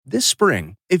This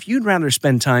spring, if you'd rather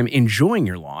spend time enjoying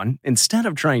your lawn instead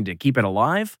of trying to keep it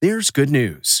alive, there's good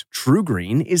news.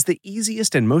 TruGreen is the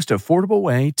easiest and most affordable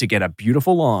way to get a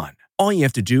beautiful lawn. All you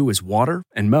have to do is water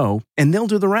and mow, and they'll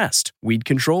do the rest. Weed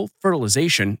control,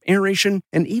 fertilization, aeration,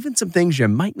 and even some things you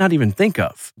might not even think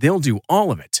of. They'll do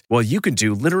all of it, while you can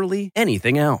do literally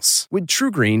anything else. With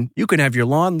TruGreen, you can have your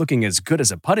lawn looking as good as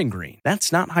a putting green.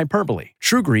 That's not hyperbole.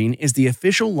 TruGreen is the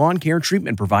official lawn care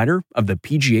treatment provider of the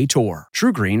PGA Tour.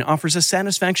 TruGreen offers a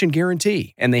satisfaction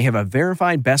guarantee, and they have a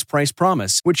verified best price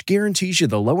promise, which guarantees you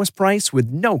the lowest price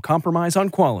with no compromise on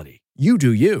quality. You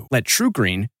do you. Let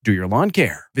TruGreen do your lawn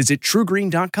care. Visit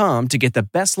TruGreen.com to get the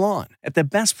best lawn at the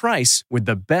best price with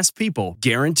the best people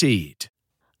guaranteed.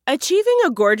 Achieving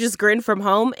a gorgeous grin from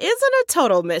home isn't a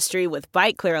total mystery with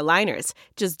Byte Clear aligners.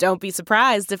 Just don't be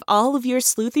surprised if all of your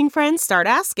sleuthing friends start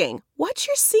asking, "What's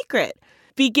your secret?"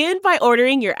 Begin by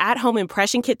ordering your at-home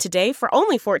impression kit today for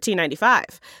only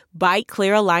 $14.95. Byte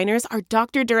Clear aligners are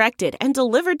doctor-directed and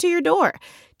delivered to your door.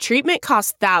 Treatment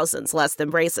costs thousands less than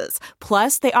braces.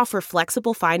 Plus, they offer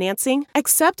flexible financing,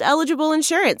 accept eligible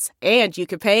insurance, and you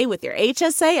can pay with your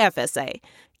HSA FSA.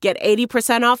 Get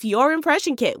 80% off your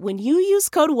impression kit when you use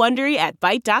code WONDERY at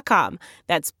Byte.com.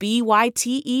 That's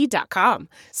BYTE.com.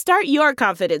 Start your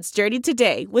confidence journey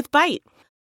today with Byte.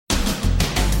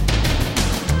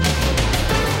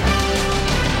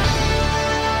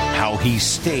 How he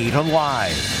stayed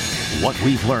alive. What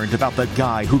we've learned about the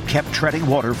guy who kept treading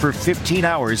water for 15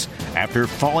 hours after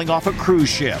falling off a cruise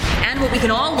ship. And what we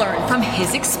can all learn from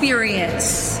his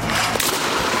experience.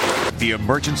 The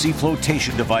emergency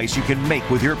flotation device you can make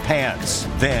with your pants.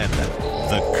 Then,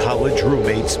 the college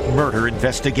roommate's murder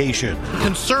investigation.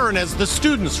 Concern as the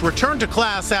students return to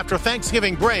class after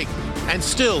Thanksgiving break and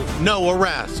still no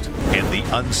arrest. And the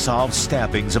unsolved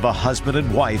stabbings of a husband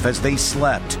and wife as they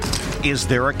slept. Is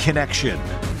there a connection?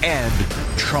 And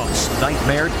Trump's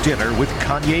nightmare dinner with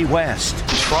Kanye West.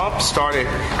 Trump started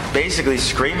basically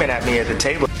screaming at me at the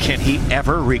table. Can he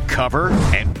ever recover?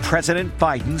 And President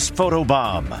Biden's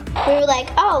photobomb. We were like,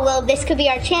 oh, well, this could be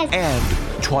our chance.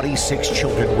 And 26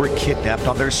 children were kidnapped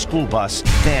on their school bus,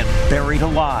 then buried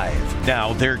alive.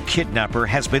 Now their kidnapper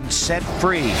has been set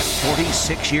free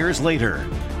 46 years later.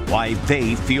 Why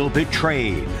they feel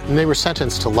betrayed. And they were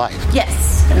sentenced to life.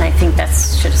 Yes, and I think that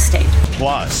should have stayed.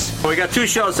 Plus, we got two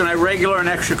shows tonight, regular and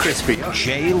extra crispy.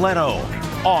 Jay Leno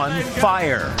on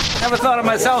fire. Never thought of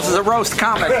myself as a roast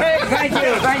comic. Hey, thank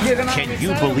you. Can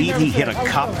you believe he hit a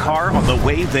cop car on the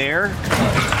way there?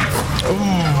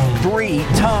 3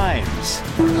 times.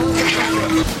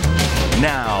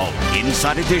 Now,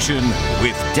 Inside Edition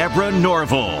with Deborah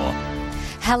Norville.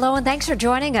 Hello and thanks for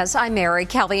joining us. I'm Mary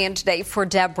Kelly, and today for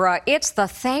Deborah, it's the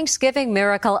Thanksgiving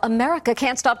miracle America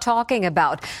can't stop talking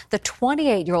about. The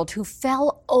 28-year-old who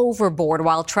fell overboard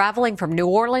while traveling from New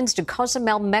Orleans to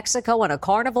Cozumel, Mexico on a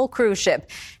Carnival cruise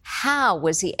ship. How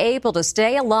was he able to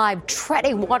stay alive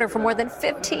treading water for more than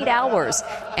 15 hours?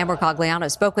 Amber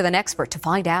Cogliano spoke with an expert to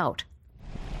find out.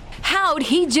 How'd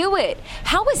he do it?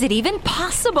 How is it even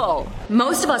possible?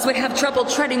 Most of us would have trouble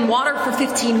treading water for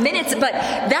 15 minutes, but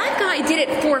that guy did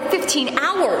it for 15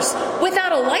 hours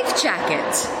without a life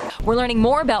jacket. We're learning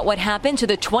more about what happened to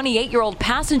the 28-year-old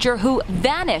passenger who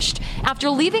vanished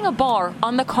after leaving a bar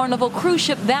on the Carnival cruise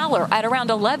ship Valor at around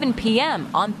 11 p.m.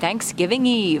 on Thanksgiving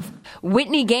Eve.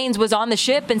 Whitney Gaines was on the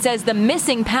ship and says the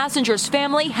missing passenger's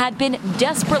family had been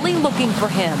desperately looking for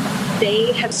him.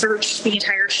 They had searched the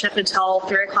entire ship until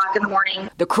 3 o'clock in the morning.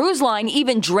 The cruise line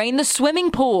even drained the swimming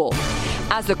pool.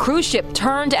 As the cruise ship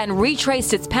turned and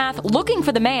retraced its path looking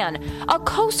for the man, a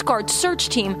Coast Guard search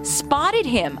team spotted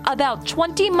him about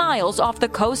 20 miles off the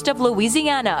coast of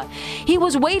Louisiana. He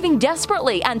was waving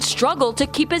desperately and struggled to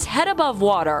keep his head above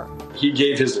water. He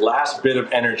gave his last bit of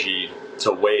energy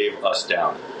to wave us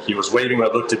down. He was waving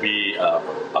what looked to be a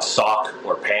sock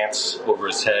or pants over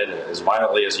his head as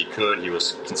violently as he could. He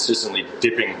was consistently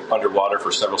dipping underwater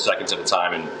for several seconds at a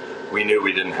time, and we knew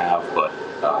we didn't have but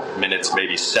minutes,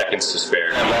 maybe seconds to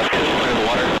spare.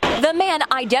 The man,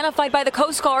 identified by the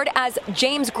Coast Guard as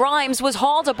James Grimes, was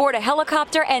hauled aboard a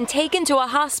helicopter and taken to a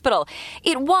hospital.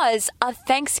 It was a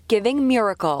Thanksgiving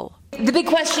miracle. The big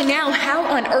question now, how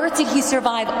on earth did he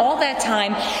survive all that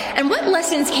time? And what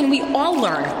lessons can we all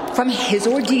learn from his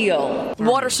ordeal?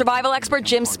 Water survival expert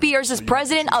Jim Spears is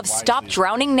president of Stop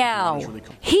Drowning Now.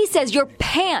 He says your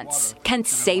pants can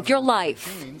save your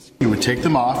life. You would take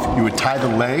them off, you would tie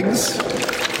the legs,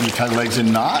 you tie the legs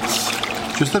in knots,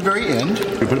 just the very end.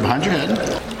 You put it behind your head,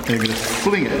 and you're going to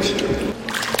fling it.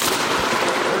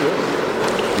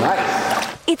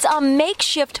 Nice. It's a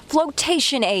makeshift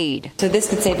flotation aid. So this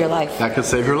could save your life. That could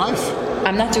save your life.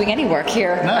 I'm not doing any work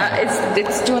here. No.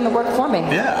 It's doing the work for me.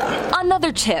 Yeah.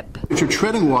 Another tip. If you're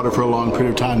treading water for a long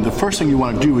period of time, the first thing you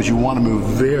want to do is you want to move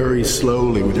very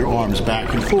slowly with your arms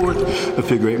back and forth, a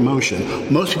figure-8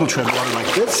 motion. Most people tread water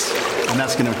like this, and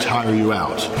that's going to tire you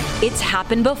out. It's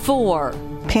happened before.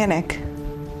 Panic.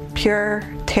 Pure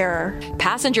terror.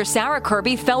 Passenger Sarah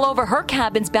Kirby fell over her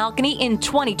cabin's balcony in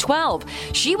 2012.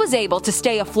 She was able to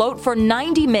stay afloat for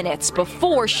 90 minutes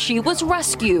before she was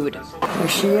rescued. There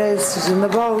she is. She's in the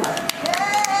boat.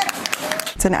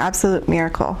 It's an absolute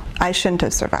miracle. I shouldn't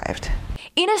have survived.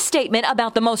 In a statement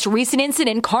about the most recent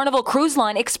incident, Carnival Cruise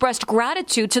Line expressed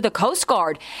gratitude to the Coast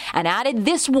Guard and added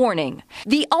this warning.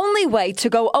 The only way to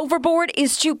go overboard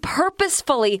is to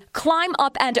purposefully climb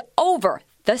up and over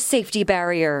the safety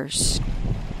barriers.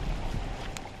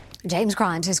 James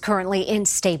Grimes is currently in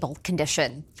stable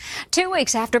condition. 2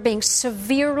 weeks after being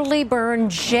severely burned,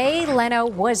 Jay Leno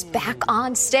was back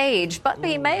on stage, but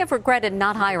he may have regretted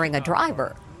not hiring a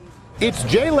driver. It's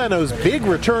Jay Leno's big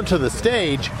return to the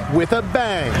stage with a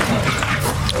bang.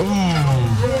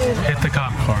 Ooh, hit the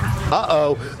cop car.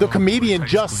 Uh-oh, the comedian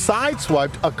just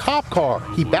sideswiped a cop car.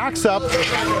 He backs up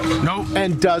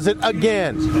and does it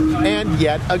again, and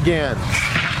yet again.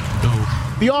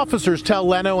 The officers tell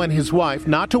Leno and his wife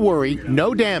not to worry,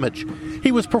 no damage.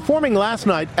 He was performing last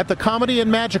night at the Comedy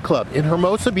and Magic Club in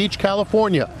Hermosa Beach,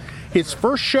 California. His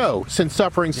first show since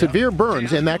suffering severe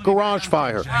burns in that garage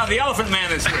fire. Now the Elephant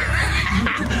Man is here.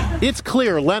 It's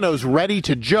clear Leno's ready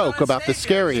to joke about the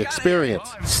scary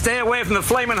experience. Stay away from the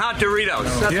flaming hot Doritos.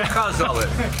 That's what caused all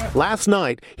this. Last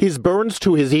night, his burns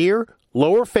to his ear,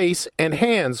 lower face, and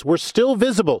hands were still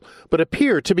visible, but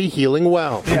appear to be healing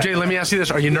well. Jay, let me ask you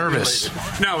this. Are you nervous?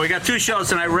 No, we got 2 shows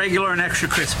tonight, regular and extra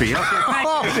crispy. Okay,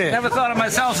 thank you. Never thought of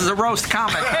myself as a roast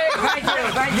comic. Hey, thank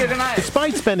you. Thank you. Good night.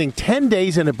 Despite spending 10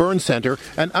 days in a burn center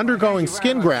and undergoing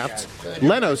skin grafts,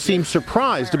 Leno seems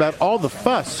surprised about all the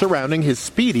fuss surrounding his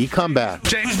speedy comeback.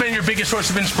 Jay, who's been your biggest source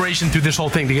of inspiration through this whole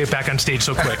thing to get back on stage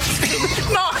so quick?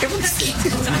 No,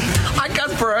 I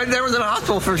got burned. There was in a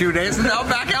hospital for a few days, and now I'm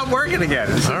back out working again.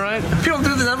 All right. People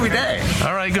do this every day.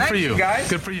 All right, good for you. Guys.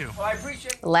 Good for you. Well, I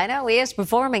appreciate it. Leno is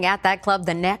performing at that club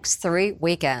the next 3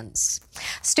 weekends.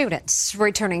 Students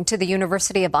returning to the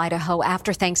University of Idaho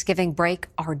after Thanksgiving break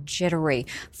are jittery,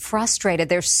 frustrated.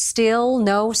 There's still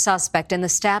no suspect in the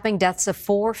stabbing deaths of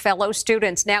 4 fellow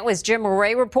students. Now, as Jim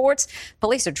Ray reports,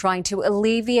 police are trying to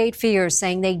alleviate fears,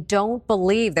 saying they don't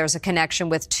believe there's a connection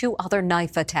with 2 other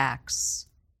knife attacks.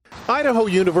 Idaho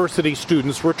University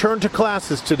students returned to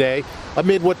classes today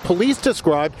amid what police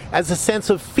described as a sense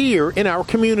of fear in our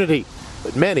community.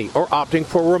 But many are opting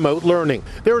for remote learning.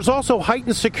 There is also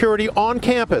heightened security on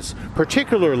campus,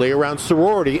 particularly around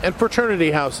sorority and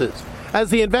fraternity houses. As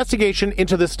the investigation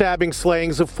into the stabbing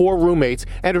slayings of 4 roommates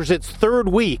enters its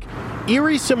 3rd week,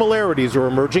 eerie similarities are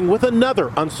emerging with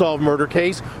another unsolved murder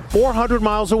case 400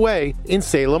 miles away in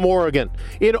Salem, Oregon.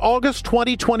 In August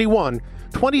 2021,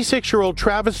 26-year-old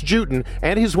Travis Jutin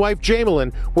and his wife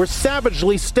Jamelyn were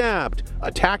savagely stabbed,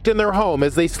 attacked in their home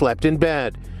as they slept in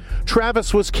bed.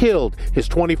 Travis was killed. His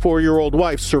 24-year-old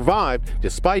wife survived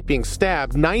despite being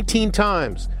stabbed 19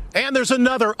 times. And there's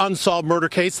another unsolved murder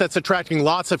case that's attracting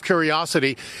lots of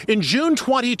curiosity. In June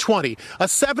 2020, a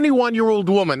 71-year-old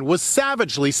woman was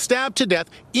savagely stabbed to death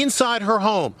inside her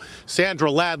home. Sandra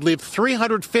Ladd lived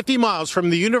 350 miles from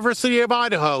the University of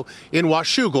Idaho in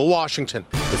Washougal, Washington.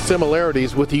 The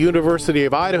similarities with the University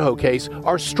of Idaho case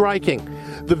are striking.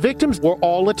 The victims were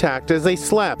all attacked as they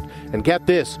slept. And get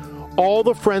this, all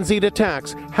the frenzied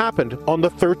attacks happened on the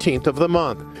 13th of the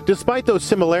month. Despite those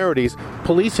similarities,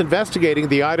 police investigating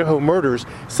the Idaho murders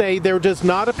say there does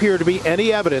not appear to be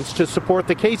any evidence to support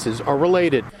the cases are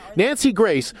related. Nancy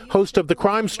Grace, host of the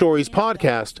Crime Stories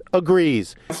podcast,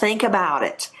 agrees. Think about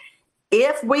it.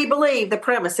 If we believe the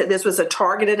premise that this was a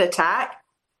targeted attack,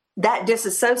 that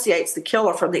disassociates the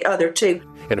killer from the other 2.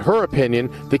 In her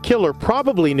opinion, the killer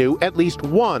probably knew at least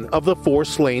one of the 4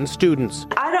 slain students.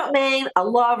 I don't mean a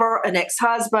lover, an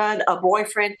ex-husband, a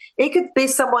boyfriend. It could be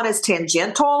someone as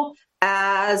tangential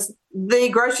as the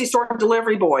grocery store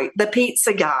delivery boy, the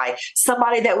pizza guy,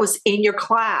 somebody that was in your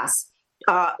class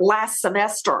last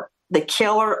semester. The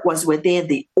killer was within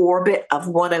the orbit of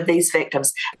one of these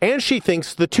victims. And she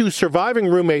thinks the 2 surviving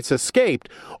roommates escaped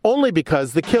only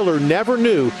because the killer never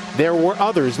knew there were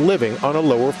others living on a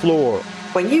lower floor.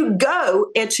 When you go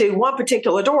into one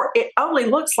particular door, it only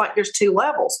looks like there's 2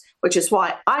 levels, which is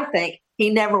why I think he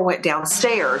never went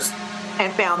downstairs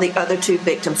and found the other 2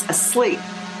 victims asleep.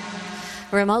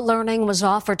 Remote learning was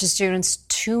offered to students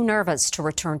too nervous to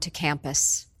return to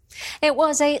campus. It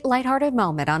was a lighthearted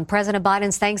moment on President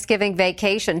Biden's Thanksgiving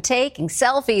vacation, taking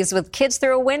selfies with kids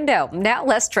through a window. Now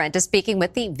Les Trent is speaking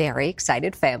with the very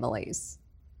excited families.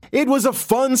 It was a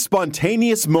fun,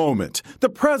 spontaneous moment. The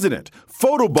president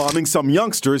photobombing some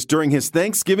youngsters during his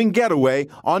Thanksgiving getaway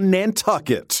on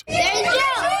Nantucket.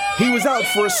 He was out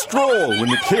for a stroll when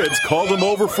the kids called him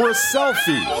over for a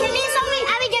selfie.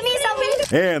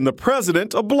 And the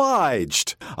president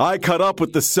obliged. I caught up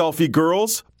with the selfie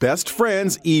girls, best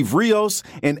friends Eve Rios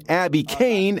and Abby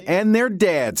Kane, and their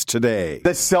dads today.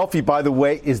 This selfie, by the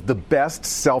way, is the best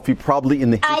selfie probably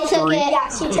in the history. I took it. Yeah,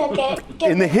 she took it.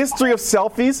 In the history of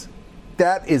selfies,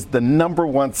 that is the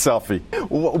 #1 selfie.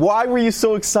 Why were you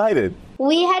so excited?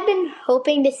 We had been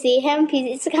hoping to see him because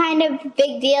it's a kind of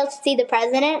big deal to see the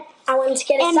president. I wanted to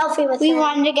get a selfie with him. We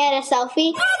wanted to get a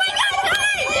selfie. Oh my God!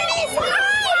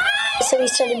 So we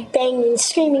started banging and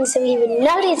screaming so he would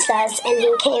notice us, and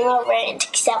he came over and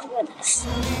took a selfie with us.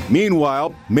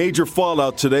 Meanwhile, major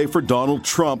fallout today for Donald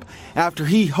Trump after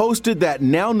he hosted that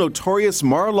now notorious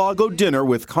Mar-a-Lago dinner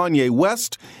with Kanye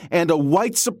West and a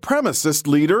white supremacist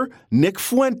leader, Nick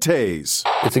Fuentes.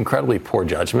 It's incredibly poor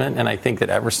judgment, and I think that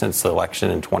ever since the election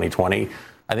in 2020,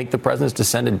 I think the president's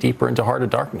descended deeper into heart of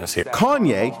darkness here.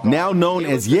 Kanye, now known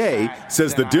as Ye,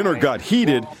 says the dinner got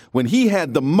heated when he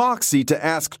had the moxie to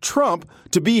ask Trump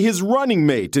to be his running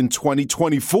mate in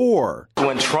 2024.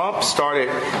 When Trump started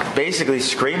basically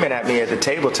screaming at me at the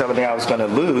table, telling me I was going to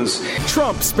lose.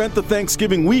 Trump spent the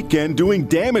Thanksgiving weekend doing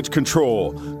damage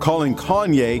control, calling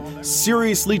Kanye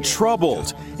seriously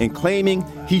troubled and claiming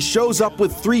he shows up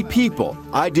with 3 people.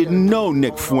 I didn't know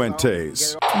Nick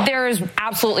Fuentes. There is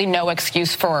absolutely no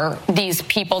excuse for these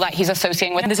people that he's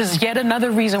associating with. This is yet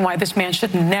another reason why this man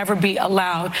should never be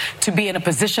allowed to be in a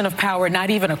position of power, not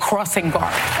even a crossing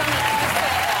guard.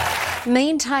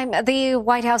 Meantime, the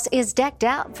White House is decked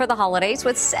out for the holidays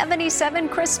with 77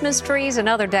 Christmas trees and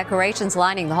other decorations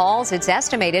lining the halls. It's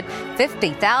estimated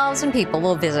 50,000 people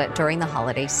will visit during the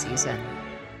holiday season.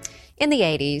 In the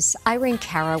 80s, Irene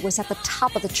Cara was at the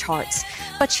top of the charts,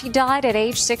 but she died at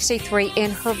age 63 in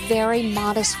her very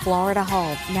modest Florida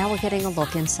home. Now we're getting a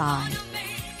look inside.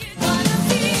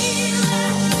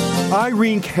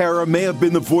 Irene Cara may have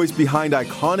been the voice behind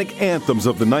iconic anthems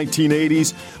of the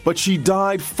 1980s, but she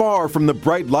died far from the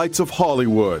bright lights of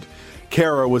Hollywood.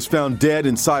 Cara was found dead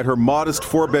inside her modest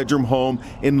 4-bedroom home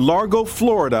in Largo,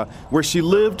 Florida, where she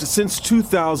lived since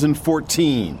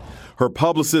 2014. Her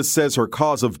publicist says her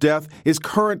cause of death is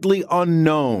currently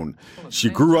unknown. She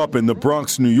grew up in the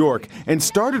Bronx, New York, and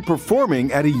started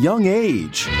performing at a young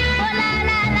age.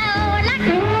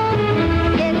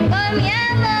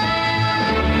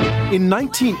 In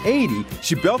 1980,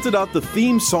 she belted out the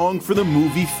theme song for the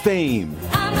movie Fame.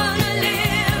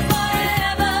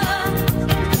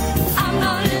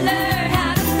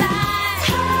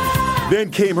 Then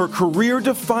came her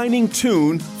career-defining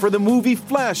tune for the movie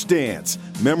Flashdance,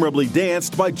 memorably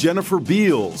danced by Jennifer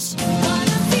Beals.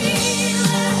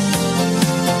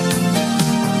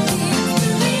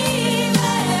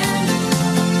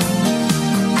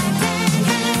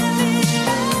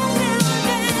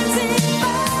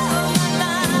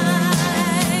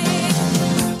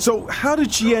 So how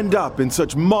did she end up in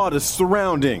such modest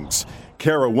surroundings?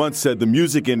 Cara once said the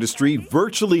music industry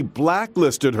virtually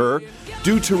blacklisted her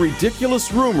due to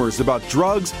ridiculous rumors about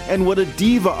drugs and what a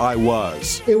diva I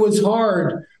was. It was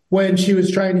hard when she was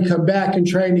trying to come back and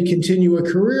trying to continue a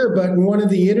career. But in one of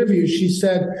the interviews, she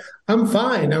said, I'm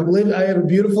fine. I have a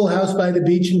beautiful house by the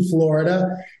beach in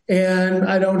Florida, and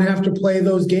I don't have to play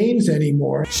those games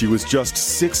anymore. She was just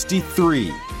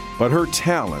 63, but her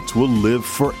talent will live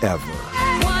forever.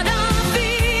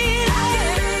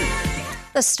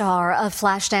 The star of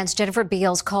Flashdance, Jennifer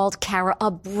Beals, called Cara a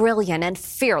brilliant and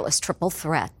fearless triple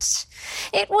threat.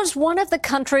 It was one of the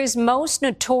country's most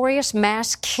notorious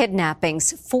mass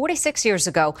kidnappings. 46 years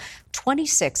ago,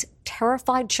 26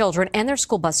 terrified children and their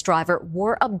school bus driver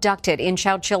were abducted in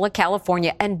Chowchilla,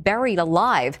 California, and buried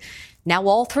alive. Now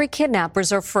all 3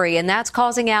 kidnappers are free, and that's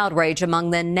causing outrage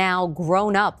among the now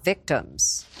grown-up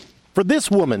victims. For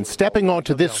this woman, stepping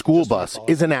onto this school bus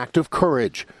is an act of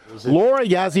courage. Laura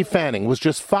Yazzie Fanning was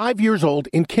just 5 years old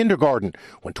in kindergarten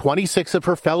when 26 of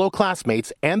her fellow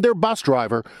classmates and their bus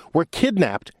driver were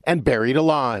kidnapped and buried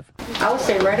alive. I would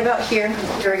say right about here.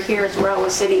 Here is where I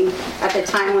was sitting at the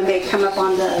time when they come up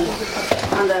on the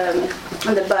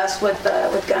bus with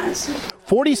guns.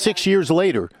 46 years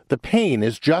later, the pain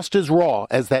is just as raw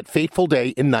as that fateful day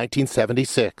in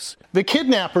 1976. The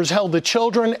kidnappers held the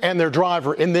children and their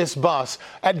driver in this bus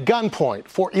at gunpoint.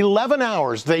 For 11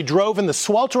 hours, they drove in the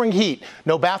sweltering heat.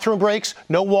 No bathroom breaks,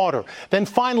 no water. Then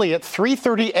finally, at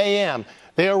 3:30 a.m.,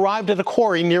 they arrived at a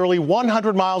quarry nearly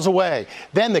 100 miles away.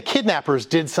 Then the kidnappers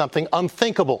did something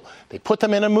unthinkable. They put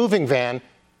them in a moving van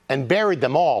and buried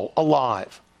them all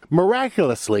alive.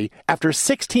 Miraculously, after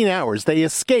 16 hours, they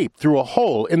escaped through a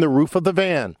hole in the roof of the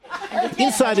van.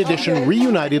 Inside Edition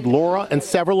reunited Laura and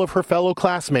several of her fellow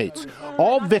classmates,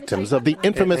 all victims of the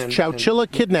infamous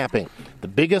Chowchilla kidnapping, the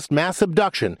biggest mass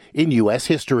abduction in U.S.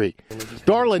 history.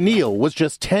 Darla Neal was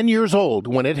just 10 years old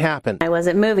when it happened. I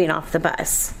wasn't moving off the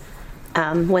bus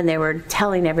when they were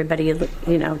telling everybody,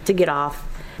 to get off.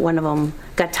 One of them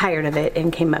got tired of it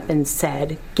and came up and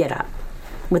said, "Get up,"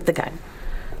 with the gun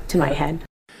to my head.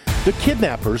 The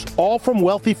kidnappers, all from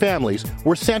wealthy families,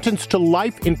 were sentenced to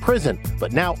life in prison,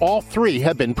 but now all three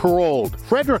have been paroled.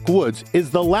 Frederick Woods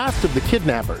is the last of the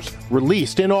kidnappers,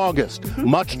 released in August,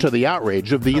 much to the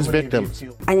outrage of these victims.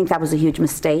 I think that was a huge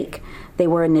mistake. They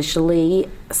were initially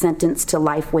sentenced to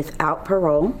life without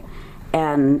parole,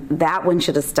 and that one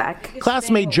should have stuck.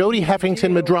 Classmate Jody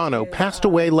Heffington Medrano passed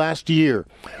away last year.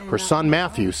 Her son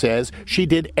Matthew says she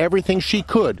did everything she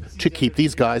could to keep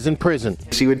these guys in prison.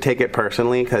 She would take it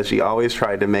personally because she always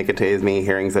tried to make it to as many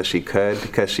hearings as she could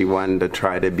because she wanted to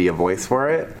try to be a voice for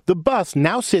it. The bus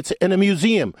now sits in a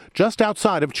museum just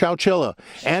outside of Chowchilla.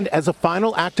 And as a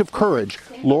final act of courage,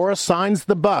 Laura signs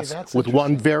the bus with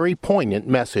one very poignant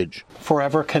message.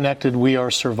 Forever connected, we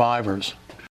are survivors.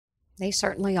 They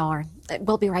certainly are.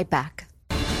 We'll be right back.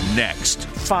 Next,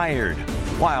 fired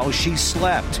while she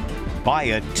slept by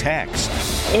a text.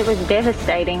 It was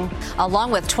devastating. Along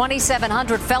with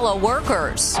 2,700 fellow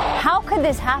workers. How could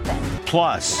this happen?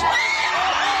 Plus,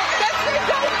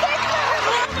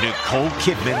 Nicole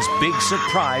Kidman's big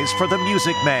surprise for the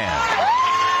Music Man.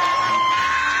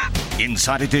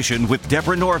 Inside Edition with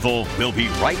Deborah Norville. We'll be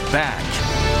right back.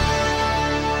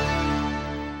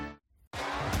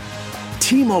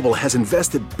 T-Mobile has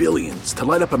invested billions to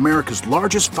light up America's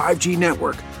largest 5G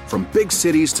network, from big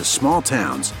cities to small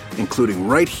towns, including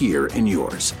right here in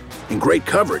yours. And great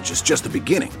coverage is just the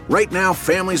beginning. Right now,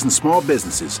 families and small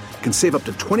businesses can save up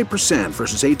to 20%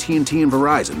 versus AT&T and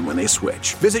Verizon when they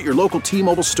switch. Visit your local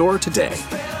T-Mobile store today.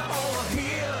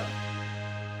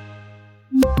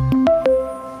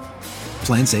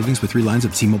 Plan savings with 3 lines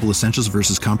of T-Mobile Essentials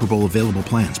versus comparable available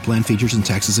plans. Plan features and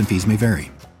taxes and fees may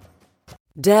vary.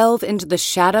 Delve into the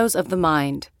shadows of the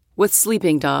mind with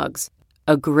Sleeping Dogs,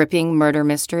 a gripping murder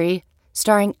mystery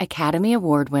starring Academy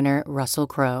Award winner Russell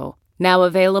Crowe. Now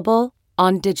available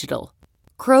on digital.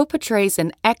 Crowe portrays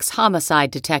an ex-homicide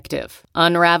detective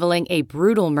unraveling a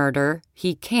brutal murder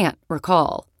he can't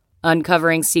recall.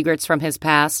 Uncovering secrets from his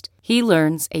past, he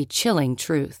learns a chilling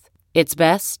truth. It's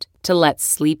best to let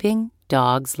sleeping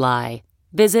dogs lie.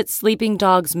 Visit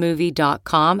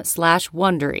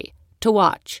sleepingdogsmovie.com/Wondery to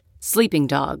watch Sleeping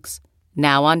Dogs,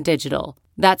 now on digital.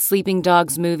 That's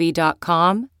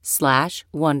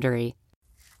sleepingdogsmovie.com/Wondery.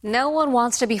 No one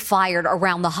wants to be fired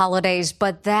around the holidays,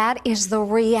 but that is the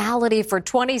reality for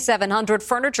 2,700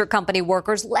 furniture company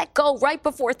workers let go right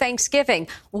before Thanksgiving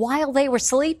while they were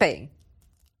sleeping.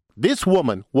 This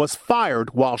woman was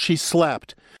fired while she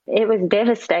slept. It was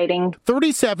devastating.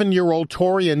 37-year-old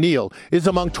Toria Neal is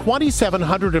among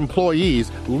 2,700 employees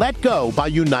let go by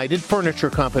United Furniture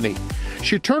Company.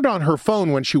 She turned on her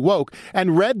phone when she woke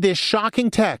and read this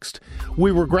shocking text. "We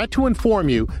regret to inform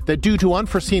you that due to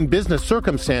unforeseen business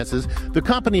circumstances, the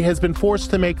company has been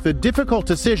forced to make the difficult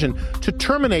decision to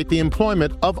terminate the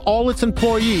employment of all its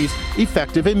employees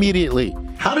effective immediately."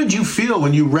 How did you feel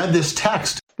when you read this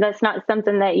text? That's not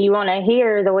something that you want to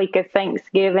hear the week of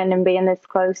Thanksgiving and being this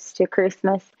close to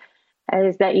Christmas,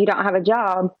 is that you don't have a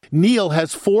job. Neal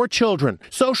has 4 children.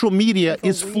 Social media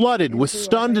is flooded with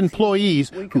stunned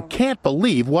employees who can't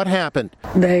believe what happened.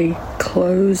 They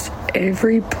closed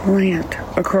every plant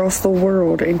across the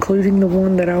world, including the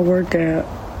one that I worked at,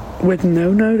 with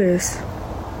no notice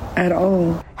at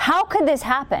all. How could this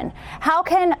happen? How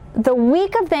can the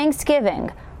week of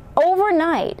Thanksgiving,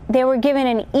 overnight, they were given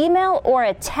an email or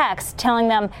a text telling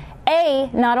them, A,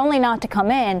 not only not to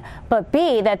come in, but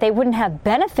B, that they wouldn't have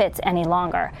benefits any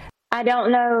longer? I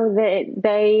don't know that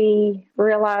they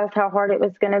realized how hard it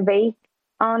was going to be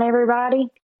on everybody.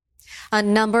 A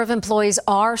number of employees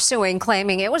are suing,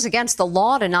 claiming it was against the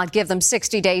law to not give them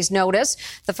 60 days notice.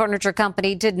 The furniture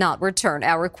company did not return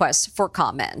our requests for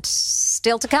comment.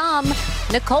 Still to come,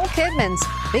 Nicole Kidman's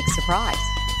big surprise.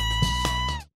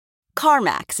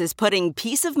 CarMax is putting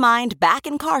peace of mind back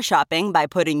in car shopping by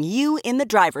putting you in the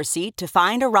driver's seat to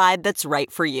find a ride that's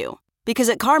right for you. Because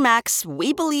at CarMax,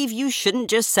 we believe you shouldn't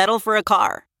just settle for a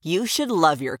car. You should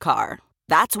love your car.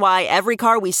 That's why every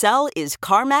car we sell is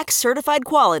CarMax certified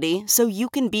quality, so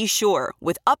you can be sure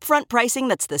with upfront pricing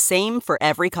that's the same for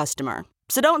every customer.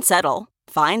 So don't settle.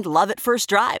 Find love at first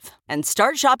drive and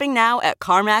start shopping now at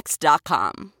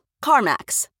CarMax.com.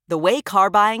 CarMax, the way car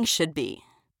buying should be.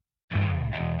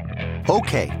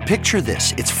 Okay, picture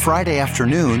this. It's Friday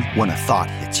afternoon when a thought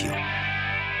hits you.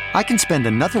 I can spend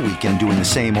another weekend doing the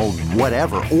same old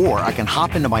whatever, or I can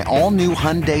hop into my all-new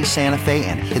Hyundai Santa Fe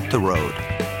and hit the road.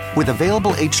 With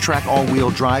available H-Track all-wheel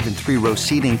drive and 3-row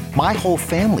seating, my whole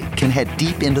family can head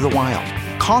deep into the wild.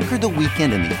 Conquer the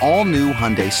weekend in the all-new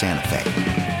Hyundai Santa Fe.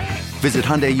 Visit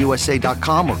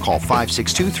HyundaiUSA.com or call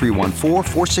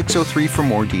 562-314-4603 for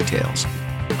more details.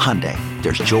 Hyundai,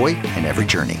 there's joy in every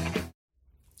journey.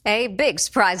 A big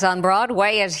surprise on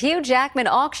Broadway as Hugh Jackman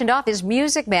auctioned off his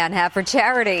Music Man hat for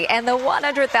charity, and the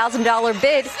 $100,000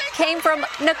 bid came from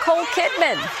Nicole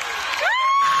Kidman.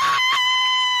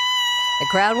 The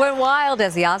crowd went wild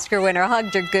as the Oscar winner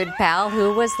hugged her good pal,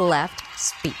 who was left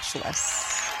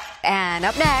speechless. And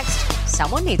up next,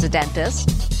 someone needs a dentist.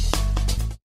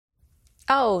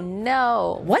 Oh,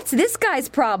 no. What's this guy's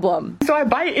problem? So I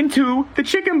bite into the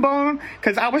chicken bone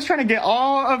because I was trying to get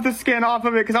all of the skin off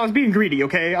of it because I was being greedy,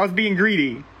 okay? I was being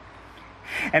greedy.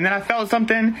 And then I felt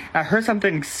something. I heard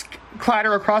something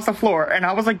clatter across the floor, and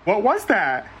I was like, what was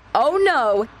that? Oh,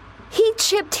 no. He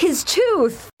chipped his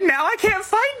tooth. Now I can't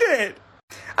find it.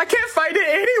 I can't find it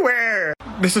anywhere.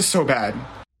 This is so bad.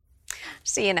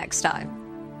 See you next time.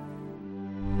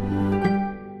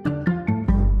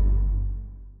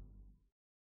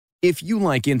 If you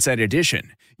like Inside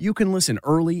Edition, you can listen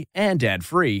early and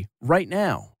ad-free right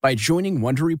now by joining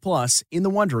Wondery Plus in the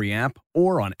Wondery app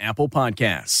or on Apple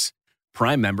Podcasts.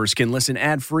 Prime members can listen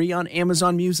ad-free on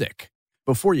Amazon Music.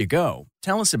 Before you go,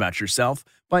 tell us about yourself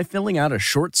by filling out a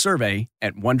short survey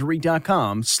at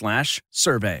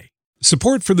Wondery.com/survey.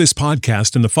 Support for this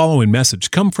podcast and the following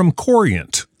message come from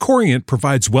Corient. Corient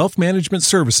provides wealth management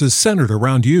services centered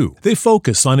around you. They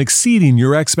focus on exceeding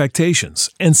your expectations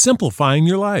and simplifying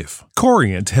your life.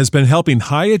 Corient has been helping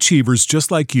high achievers just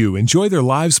like you enjoy their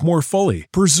lives more fully,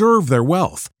 preserve their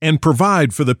wealth, and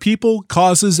provide for the people,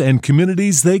 causes, and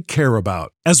communities they care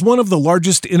about. As one of the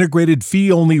largest integrated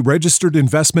fee-only registered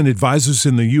investment advisors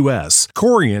in the U.S.,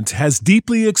 Corient has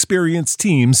deeply experienced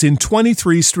teams in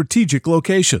 23 strategic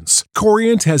locations.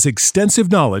 Corient has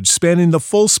extensive knowledge spanning the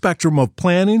full spectrum of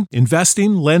planning,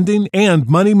 investing, lending, and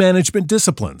money management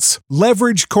disciplines.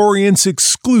 Leverage Corient's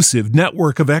exclusive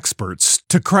network of experts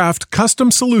to craft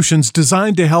custom solutions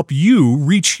designed to help you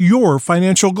reach your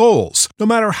financial goals, no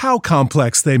matter how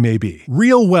complex they may be.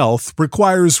 Real wealth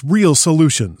requires real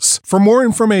solutions. For more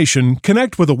information,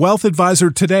 connect with a wealth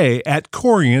advisor today at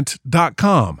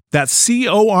Corient.com. That's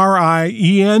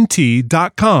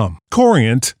Corient.com.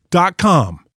 Corient.com.